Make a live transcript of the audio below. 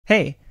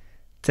Hey,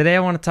 today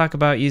I want to talk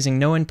about using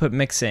no-input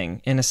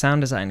mixing in a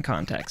sound design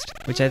context,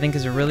 which I think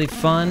is a really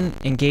fun,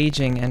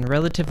 engaging, and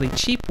relatively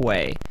cheap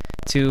way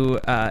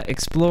to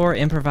explore,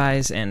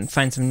 improvise, and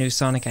find some new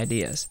sonic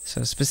ideas.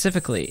 So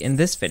specifically, in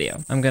this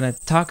video, I'm going to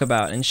talk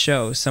about and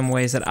show some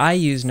ways that I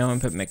use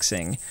no-input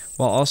mixing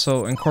while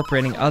also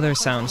incorporating other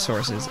sound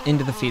sources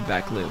into the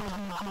feedback loop.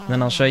 And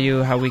then I'll show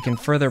you how we can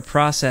further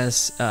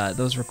process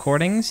those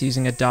recordings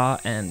using a DAW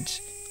and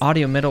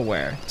audio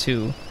middleware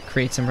to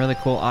create some really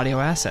cool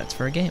audio assets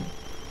for a game.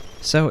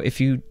 So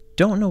if you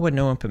don't know what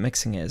no-input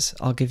mixing is,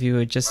 I'll give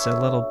you just a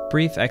little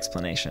brief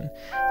explanation.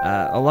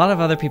 A lot of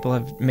other people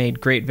have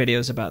made great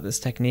videos about this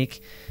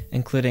technique,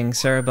 including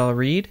Sarah Bell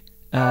Reed.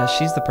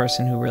 She's the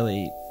person who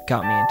really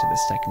got me into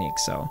this technique,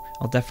 so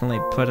I'll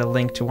definitely put a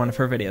link to one of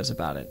her videos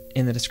about it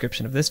in the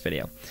description of this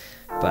video.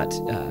 But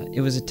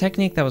it was a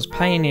technique that was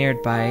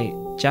pioneered by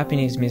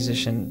Japanese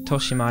musician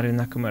Toshimaru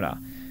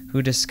Nakamura,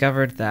 who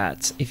discovered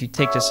that if you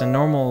take just a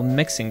normal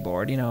mixing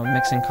board, a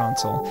mixing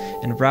console,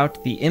 and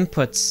route the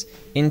inputs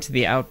into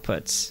the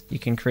outputs, you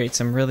can create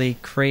some really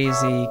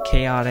crazy,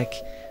 chaotic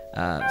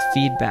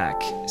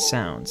feedback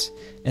sounds.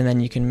 And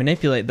then you can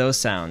manipulate those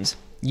sounds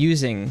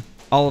using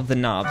all of the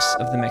knobs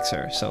of the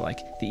mixer, so like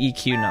the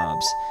EQ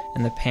knobs,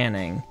 and the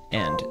panning,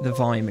 and the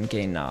volume and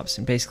gain knobs,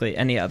 and basically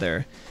any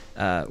other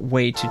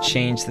way to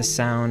change the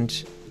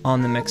sound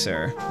on the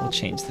mixer will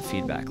change the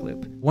feedback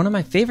loop. One of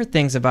my favorite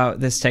things about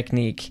this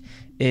technique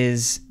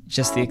is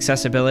just the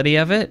accessibility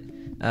of it,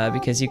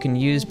 because you can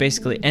use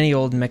basically any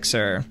old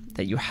mixer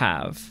that you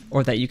have,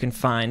 or that you can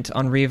find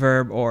on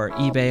Reverb or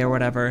eBay or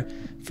whatever,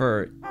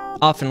 for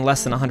often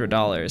less than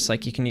 $100.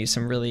 Like, you can use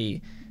some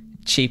really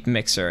cheap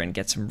mixer and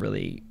get some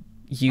really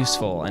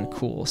useful and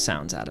cool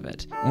sounds out of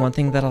it. One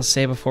thing that I'll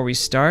say before we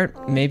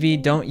start, maybe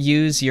don't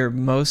use your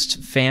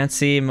most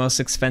fancy, most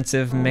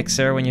expensive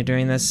mixer when you're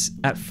doing this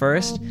at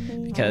first,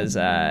 because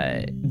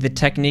the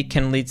technique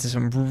can lead to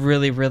some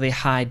really, really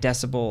high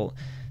decibel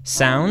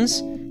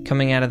sounds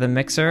coming out of the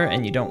mixer,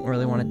 and you don't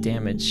really want to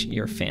damage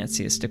your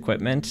fanciest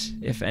equipment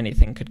if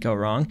anything could go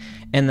wrong.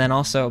 And then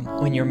also,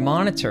 when you're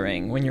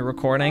monitoring, when you're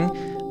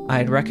recording,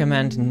 I'd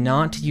recommend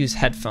not to use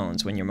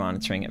headphones when you're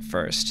monitoring at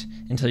first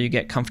until you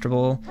get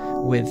comfortable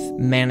with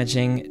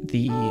managing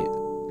the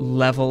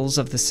levels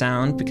of the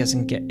sound, because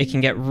it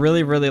can get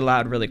really, really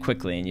loud really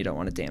quickly, and you don't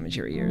want to damage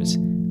your ears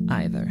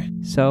either.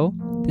 So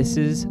this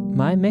is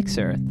my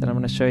mixer that I'm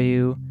going to show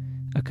you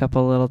a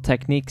couple little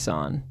techniques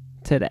on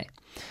today.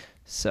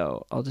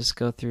 So I'll just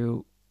go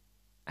through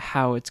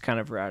how it's kind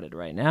of routed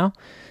right now.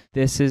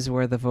 This is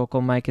where the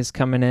vocal mic is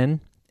coming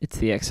in. It's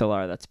the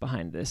XLR that's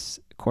behind this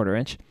 1/4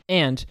 inch.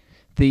 And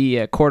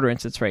the 1/4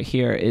 inch that's right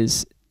here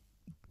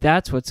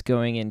that's what's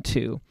going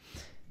into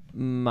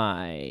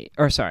my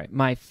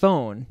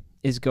phone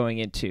is going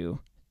into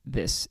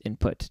this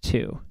input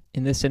too.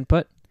 In this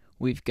input,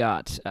 we've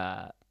got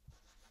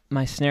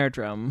my snare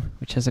drum,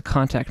 which has a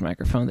contact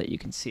microphone that you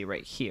can see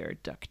right here,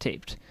 duct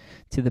taped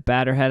to the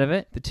batter head of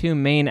it. The two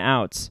main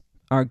outs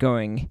are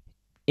going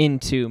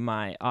into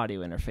my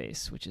audio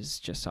interface, which is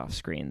just off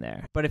screen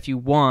there. But if you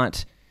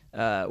want,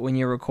 when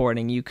you're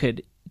recording, you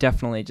could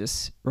definitely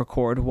just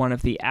record one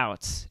of the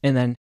outs and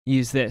then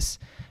use this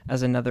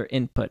as another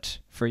input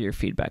for your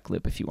feedback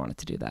loop if you wanted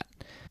to do that.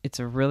 It's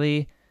a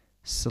really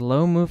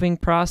slow-moving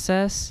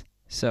process,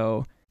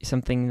 so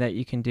something that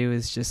you can do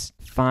is just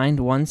find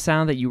one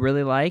sound that you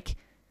really like,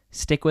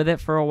 stick with it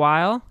for a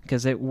while,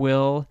 because it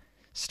will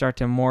start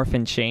to morph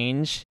and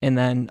change, and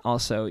then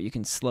also you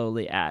can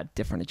slowly add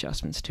different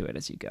adjustments to it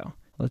as you go.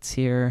 Let's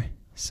hear,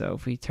 so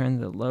if we turn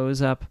the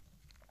lows up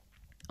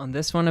on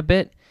this one a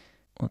bit,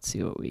 let's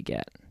see what we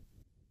get.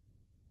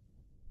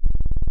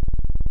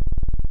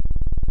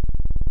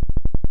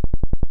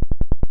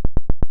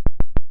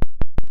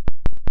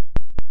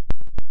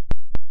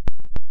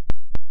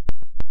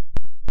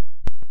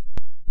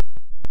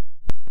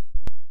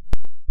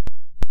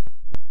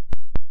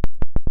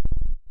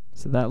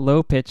 So that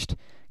low-pitched,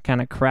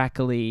 kind of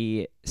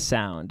crackly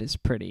sound is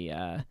pretty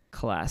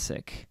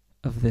classic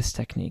of this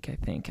technique, I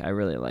think. I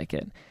really like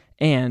it.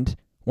 And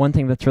one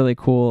thing that's really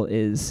cool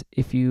is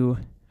if you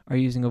are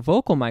using a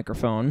vocal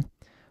microphone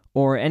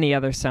or any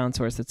other sound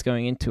source that's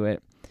going into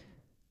it,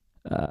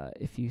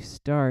 if you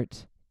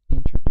start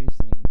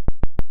introducing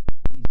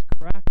these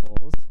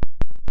crackles,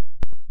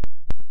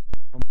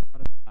 it'll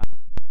modify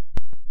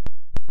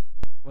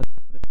what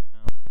the other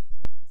sound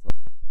sounds like.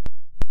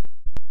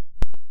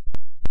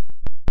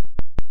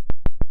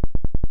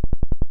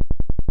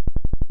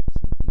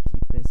 So if we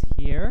keep this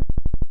here,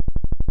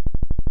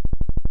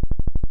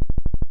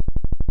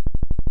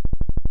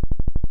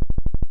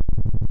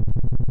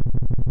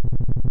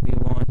 we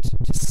want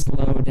to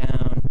slow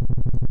down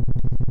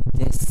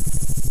this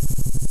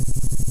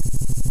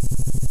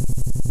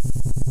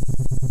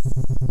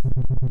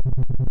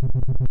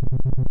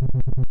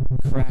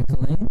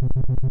crackling.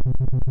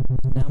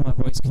 Now my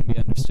voice can be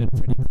understood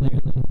pretty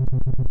clearly.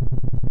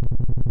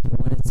 But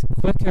when it's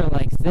quicker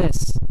like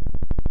this,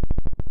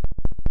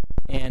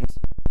 and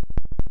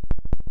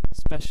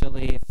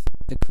especially if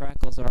the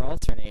crackles are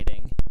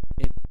alternating,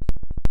 it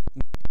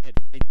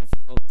the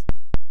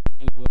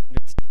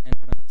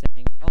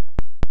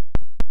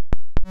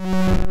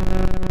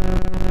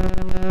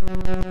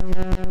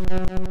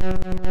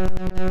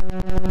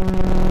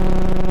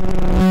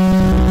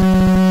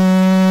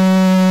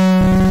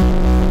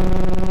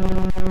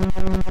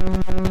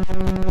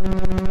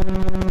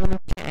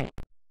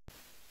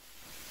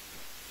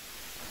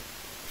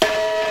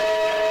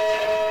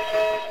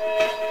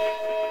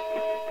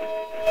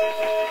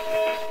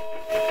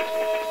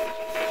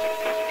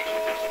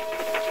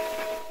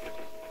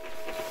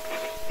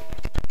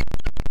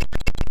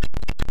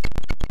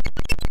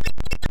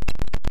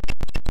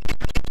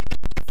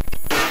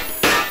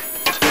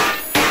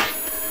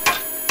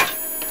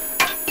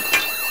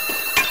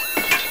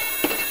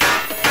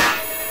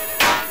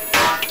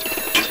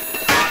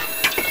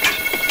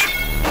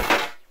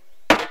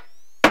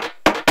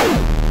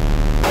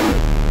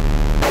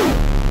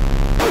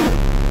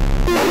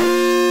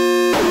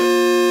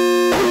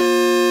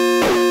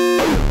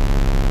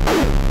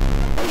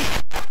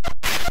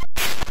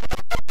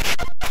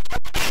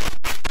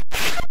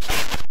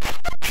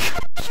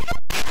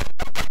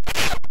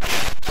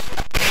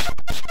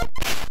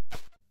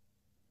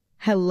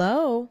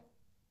Hello.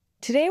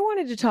 Today I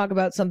wanted to talk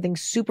about something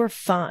super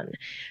fun.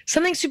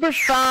 Something super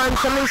fun,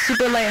 something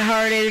super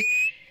lighthearted,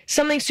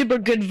 something super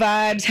good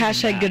vibes,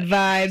 hashtag good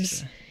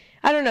vibes.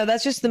 I don't know,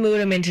 that's just the mood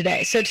I'm in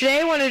today. So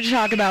today I wanted to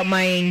talk about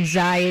my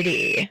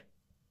anxiety.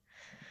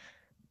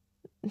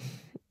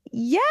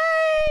 Yay!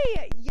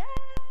 Yay!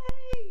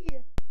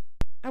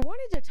 I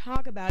wanted to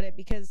talk about it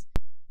because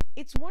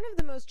it's one of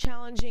the most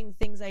challenging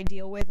things I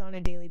deal with on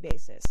a daily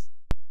basis.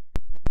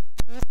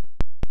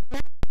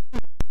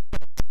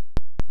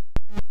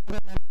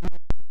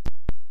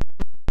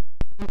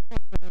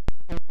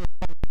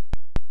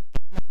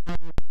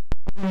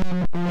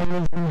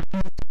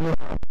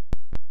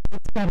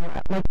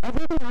 Like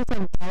everything else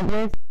I've dealt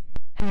with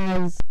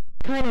has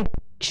kind of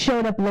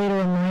showed up later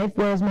in life,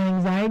 whereas my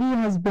anxiety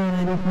has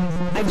been,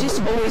 I've just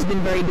always been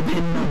very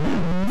dependent on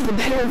them, for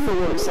better or for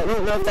worse. I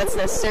don't know if that's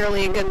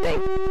necessarily a good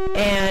thing.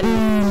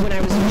 And when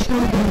I was a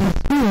child,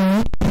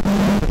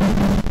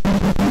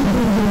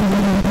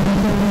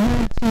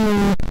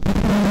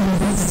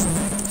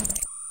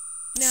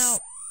 now,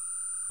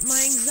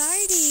 my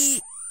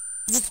anxiety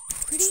was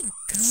pretty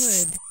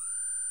good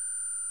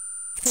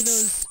for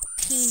those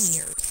teen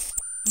years.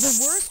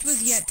 The worst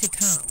was yet to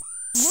come.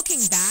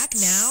 Looking back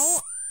now,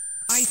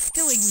 I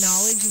still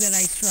acknowledge that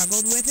I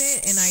struggled with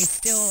it, and I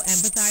still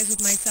empathize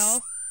with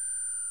myself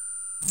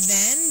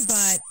then,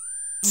 but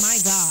my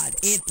God,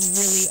 it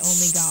really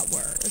only got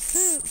worse.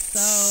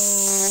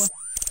 So,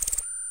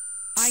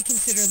 I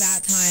consider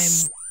that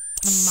time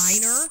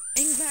minor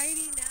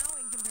anxiety now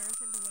in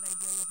comparison to what I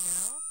deal with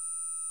now.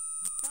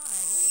 But I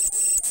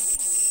think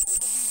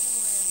the reason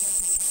why I wasn't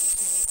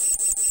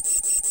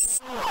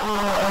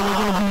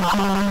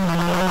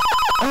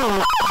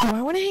do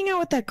I want to hang out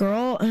with that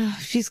girl?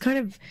 She's kind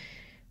of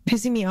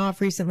pissing me off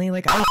recently.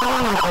 Like, I'm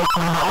feeling like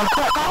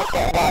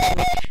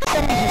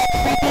somebody who's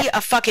creepy,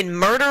 a fucking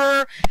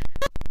murderer.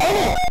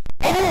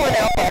 Anyone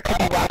out there could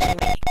be watching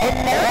me.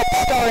 And that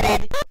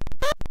started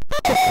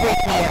to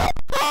freak me out.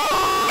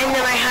 And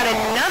then I had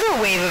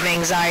another wave of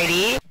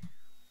anxiety,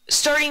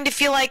 starting to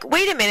feel like,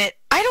 wait a minute,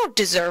 I don't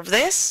deserve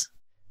this.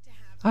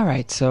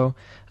 Alright, so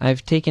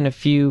I've taken a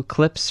few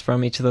clips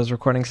from each of those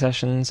recording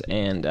sessions,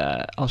 and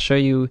I'll show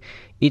you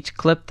each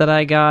clip that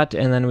I got,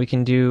 and then we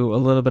can do a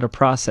little bit of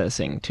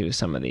processing to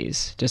some of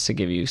these, just to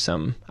give you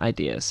some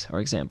ideas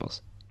or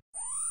examples.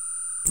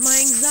 My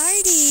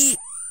anxiety...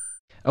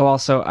 Oh,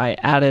 also, I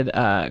added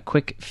a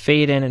quick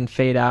fade in and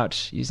fade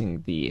out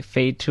using the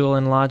fade tool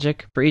in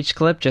Logic for each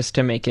clip, just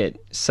to make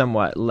it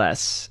somewhat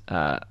less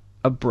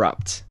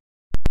abrupt.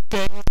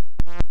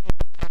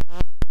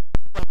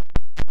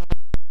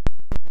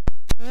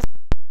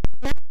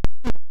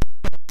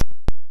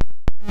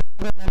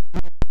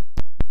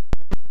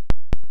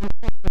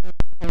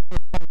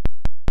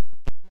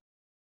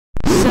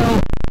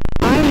 So,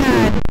 I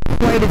had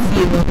quite a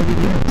few over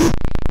the years.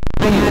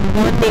 I had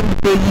one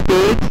named Biggie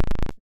Big.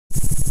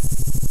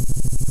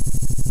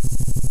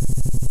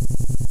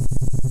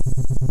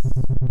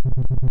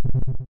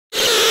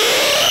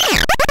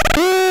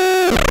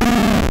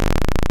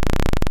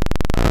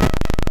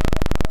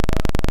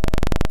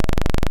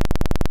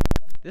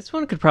 This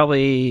one could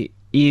probably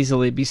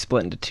easily be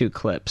split into two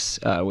clips,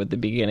 with the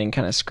beginning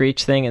kind of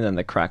screech thing and then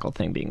the crackle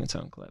thing being its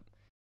own clip.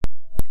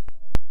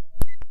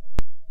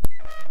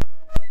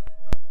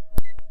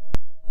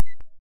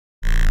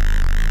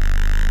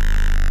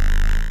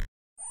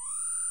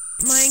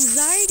 My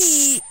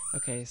anxiety...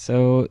 Okay,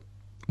 so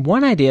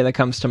one idea that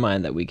comes to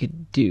mind that we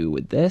could do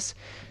with this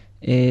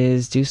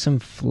is do some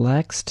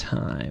flex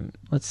time.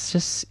 Let's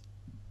just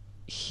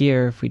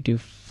hear if we do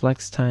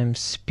flex time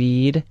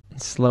speed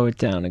and slow it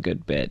down a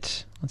good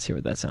bit. Let's hear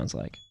what that sounds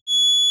like.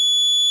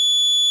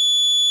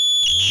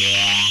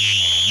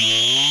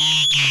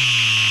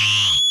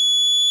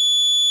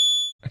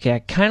 Okay, I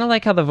kind of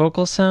like how the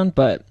vocals sound,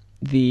 but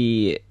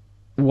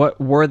what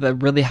were the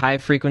really high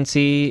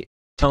frequency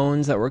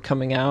tones that were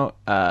coming out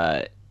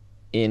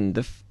in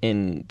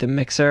the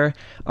mixer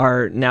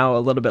are now a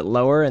little bit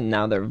lower, and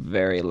now they're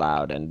very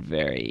loud and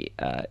very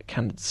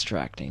kind of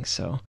distracting.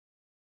 So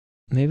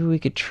maybe we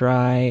could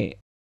try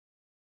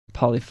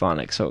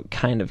polyphonic, so it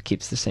kind of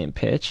keeps the same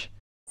pitch.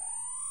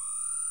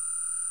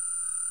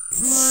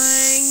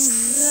 My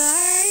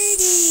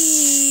anxiety.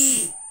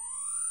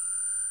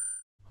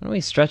 Why don't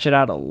we stretch it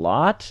out a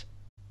lot?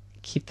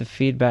 Keep the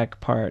feedback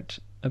part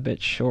a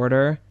bit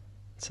shorter,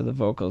 so the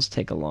vocals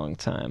take a long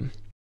time.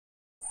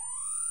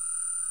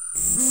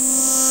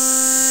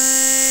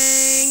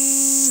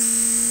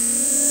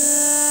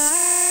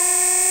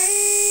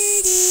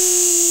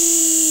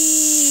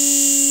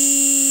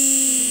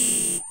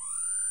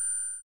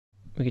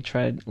 We could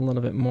try a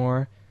little bit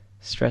more,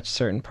 stretch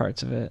certain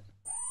parts of it.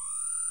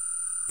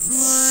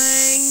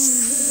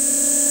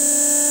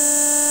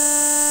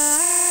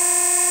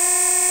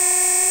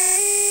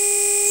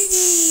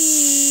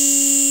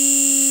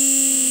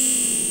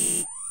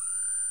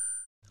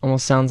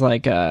 Almost sounds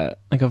like a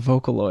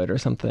Vocaloid or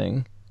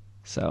something.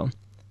 So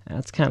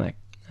that's kind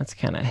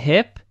of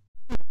hip.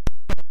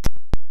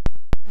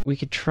 We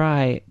could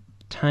try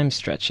time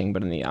stretching,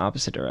 but in the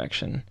opposite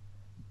direction.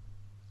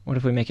 What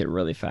if we make it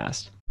really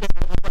fast?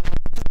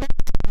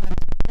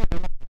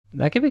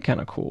 That could be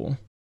kind of cool.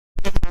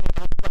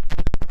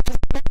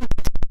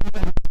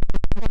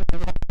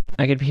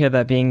 I could hear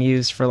that being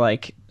used for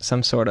like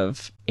some sort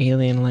of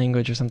alien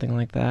language or something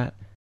like that.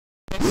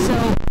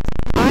 So,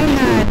 I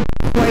had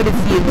quite a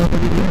few over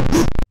the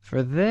years.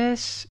 For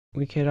this,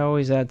 we could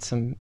always add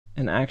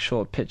an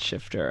actual pitch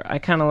shifter. I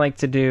kind of like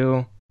to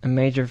do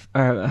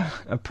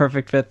a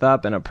perfect fifth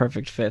up and a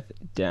perfect fifth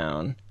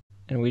down.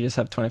 And we just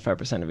have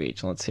 25% of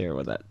each. Let's hear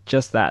what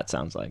that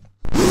sounds like.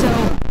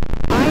 So,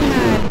 I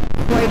had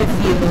quite a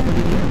few over the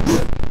years.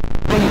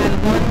 I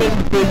had one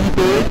named Big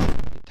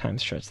Big. Time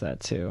stretch that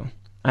too.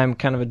 I'm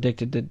kind of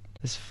addicted to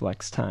this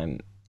flex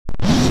time.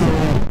 So,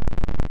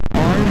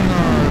 I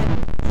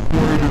had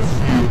quite a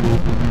few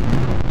over the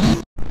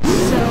years.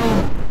 So,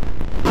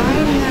 I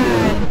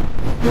had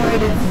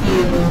quite a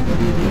few over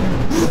the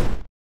years.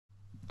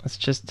 Let's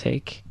just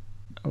take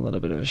a little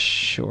bit of a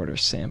shorter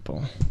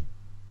sample.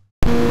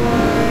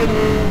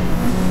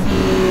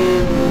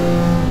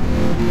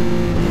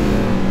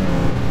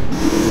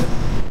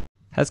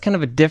 Has kind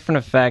of a different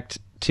effect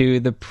to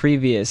the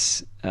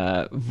previous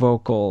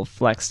vocal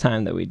flex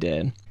time that we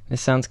did. It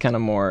sounds kind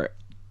of more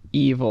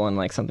evil and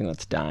like something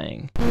that's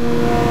dying.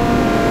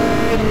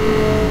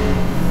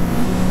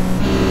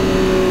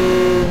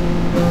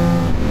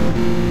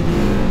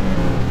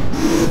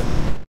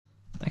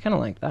 I kind of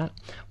like that.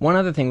 One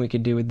other thing we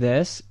could do with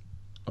this,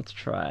 let's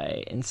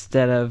try,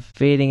 instead of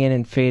fading in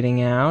and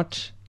fading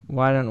out,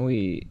 why don't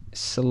we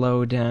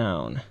slow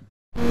down?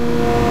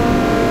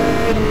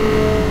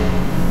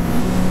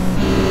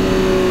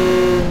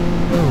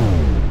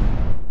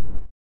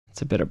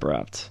 It's a bit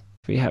abrupt.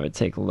 If we have it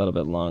take a little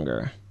bit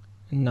longer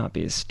and not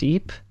be as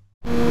steep.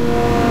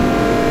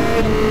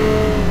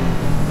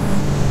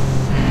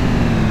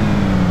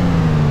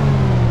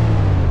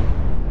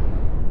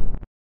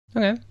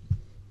 Okay.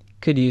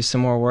 Could use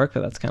some more work,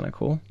 but that's kind of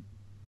cool.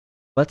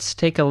 Let's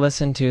take a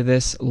listen to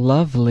this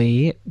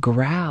lovely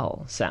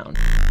growl sound.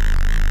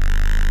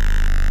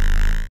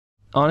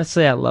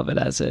 Honestly, I love it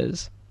as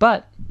is,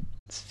 but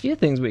there's a few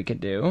things we could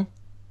do.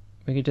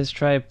 We could just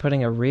try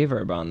putting a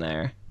reverb on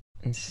there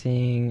and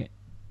seeing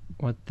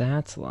what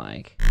that's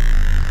like.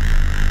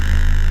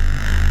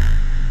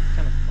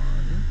 Kind of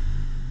fun.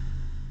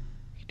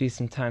 We could do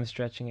some time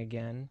stretching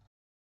again.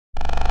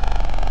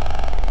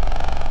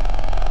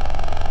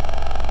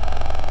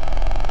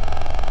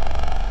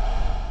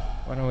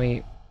 Why don't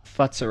we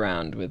futz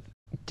around with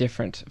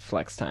different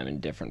flex time in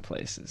different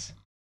places?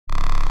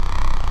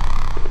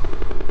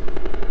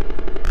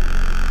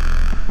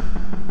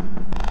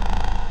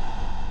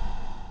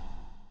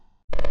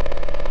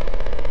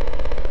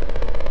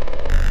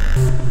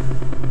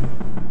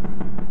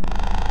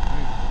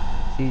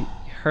 See, you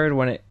heard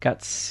when it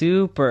got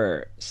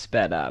super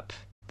sped up,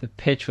 the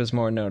pitch was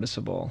more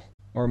noticeable,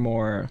 or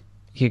more,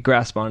 you could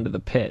grasp onto the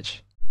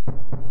pitch.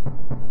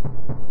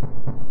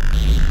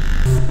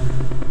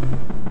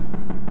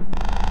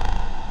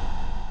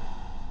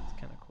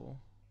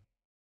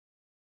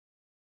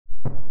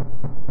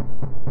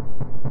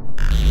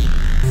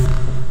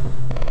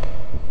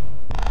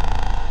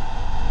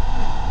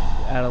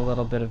 Add a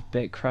little bit of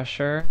bit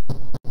crusher.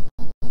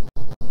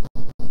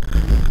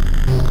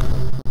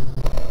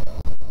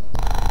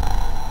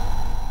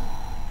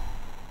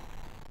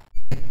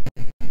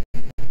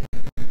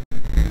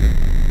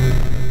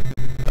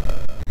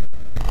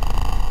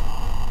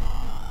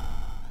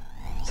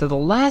 So the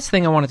last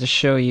thing I wanted to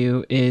show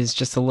you is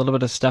just a little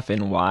bit of stuff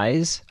in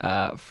Wwise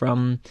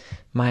from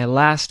my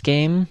last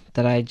game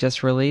that I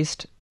just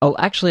released. Oh,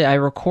 actually, I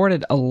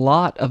recorded a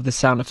lot of the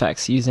sound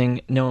effects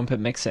using no input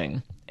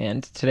mixing.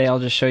 And today I'll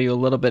just show you a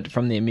little bit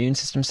from the immune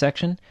system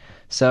section.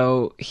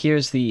 So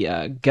here's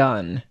the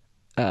gun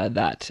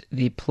that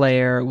the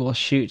player will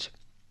shoot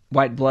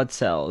white blood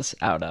cells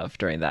out of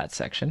during that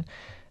section.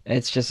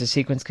 It's just a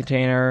sequence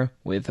container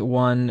with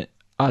one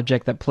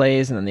object that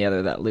plays and then the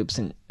other that loops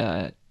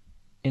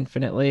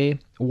infinitely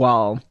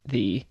while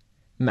the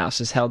mouse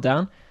is held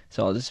down.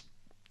 So I'll just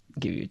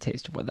give you a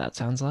taste of what that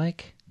sounds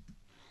like.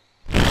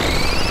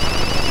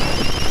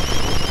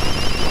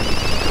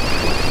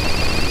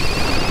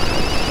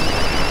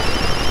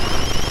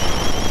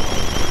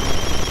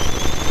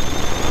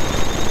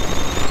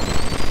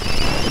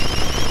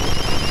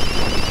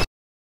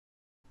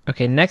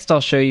 Okay, next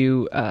I'll show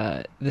you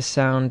the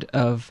sound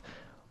of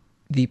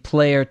the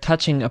player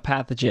touching a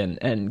pathogen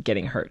and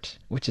getting hurt,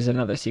 which is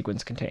another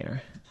sequence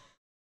container.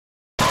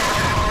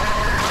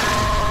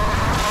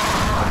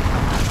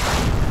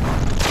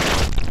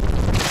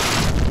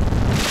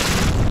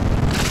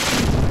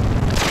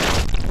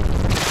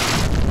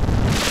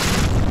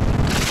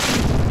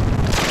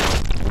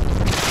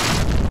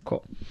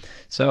 Cool.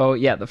 So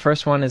yeah, the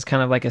first one is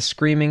kind of like a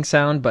screaming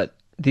sound, but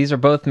these are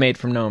both made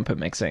from no input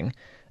mixing.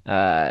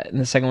 And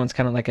the second one's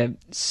kind of like a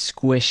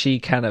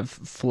squishy, kind of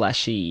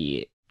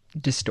fleshy,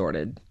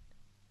 distorted,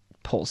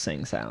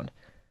 pulsing sound.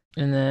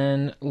 And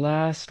then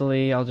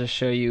lastly, I'll just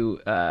show you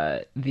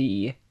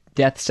the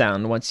death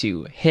sound once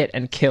you hit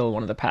and kill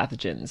one of the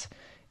pathogens.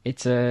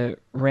 It's a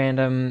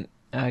random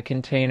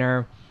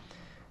container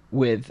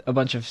with a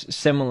bunch of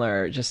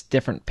similar, just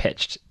different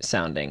pitched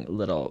sounding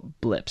little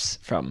blips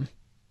from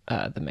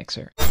the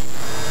mixer.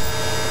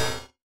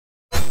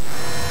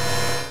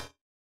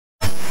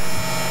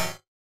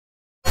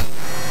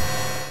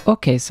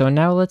 Okay, so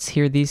now let's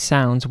hear these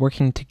sounds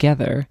working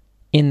together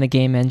in the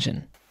game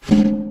engine.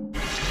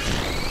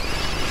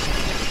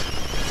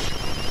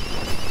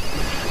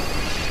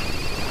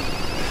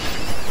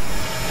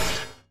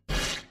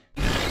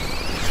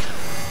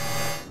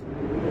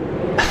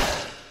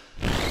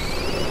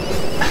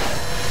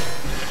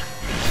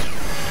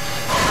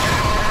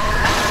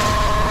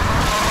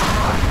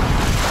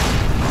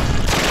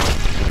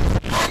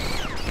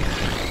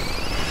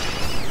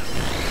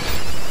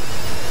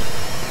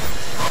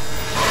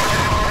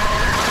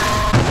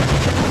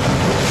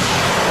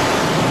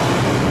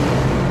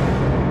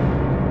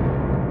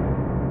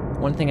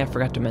 One thing I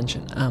forgot to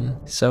mention.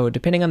 So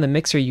depending on the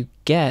mixer you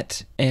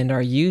get and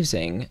are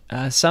using,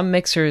 some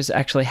mixers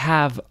actually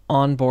have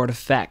onboard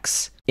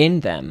effects in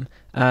them.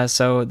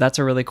 So that's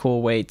a really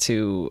cool way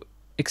to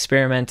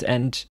experiment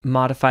and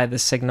modify the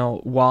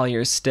signal while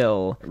you're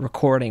still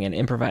recording and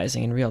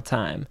improvising in real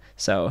time.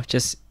 So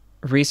just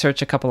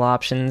research a couple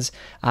options.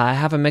 I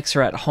have a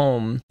mixer at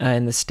home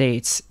in the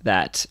States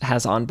that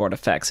has onboard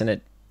effects, and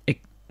it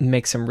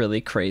makes some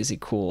really crazy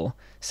cool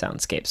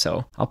soundscape.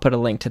 So I'll put a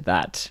link to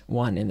that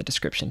one in the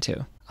description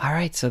too. All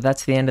right, so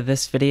that's the end of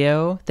this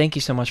video. Thank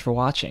you so much for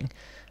watching.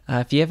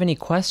 If you have any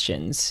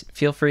questions,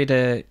 feel free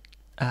to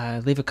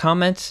leave a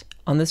comment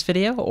on this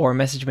video or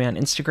message me on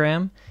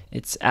Instagram.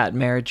 It's at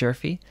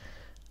Jurphy.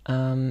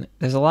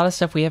 There's a lot of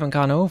stuff we haven't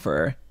gone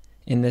over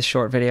in this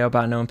short video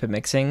about no input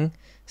mixing,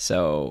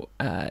 so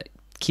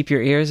keep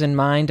your ears and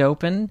mind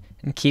open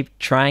and keep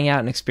trying out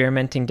and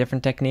experimenting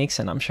different techniques,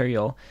 and I'm sure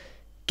you'll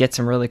get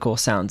some really cool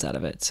sounds out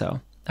of it. So,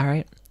 all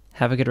right,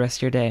 have a good rest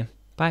of your day.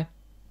 Bye.